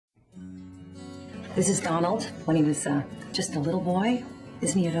This is Donald when he was just a little boy.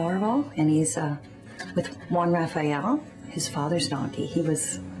 Isn't he adorable? And he's with Juan Raphael, his father's donkey. He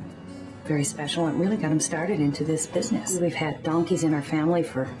was very special and really got him started into this business. We've had donkeys in our family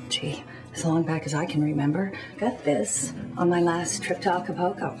for, gee, as long back as I can remember. Got this on my last trip to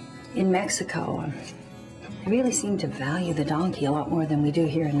Acapulco in Mexico. I really seem to value the donkey a lot more than we do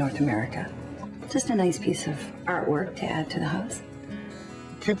here in North America. Just a nice piece of artwork to add to the house.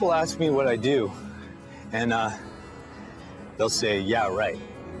 People ask me what I do, and they'll say, yeah, right.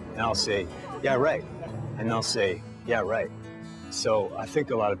 And I'll say, yeah, right. And they'll say, yeah, right. So I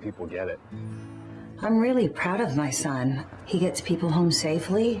think a lot of people get it. I'm really proud of my son. He gets people home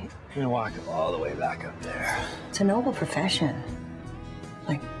safely. I'm gonna walk all the way back up there. It's a noble profession.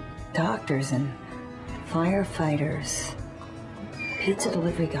 Like doctors and firefighters, pizza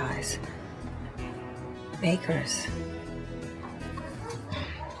delivery guys, bakers.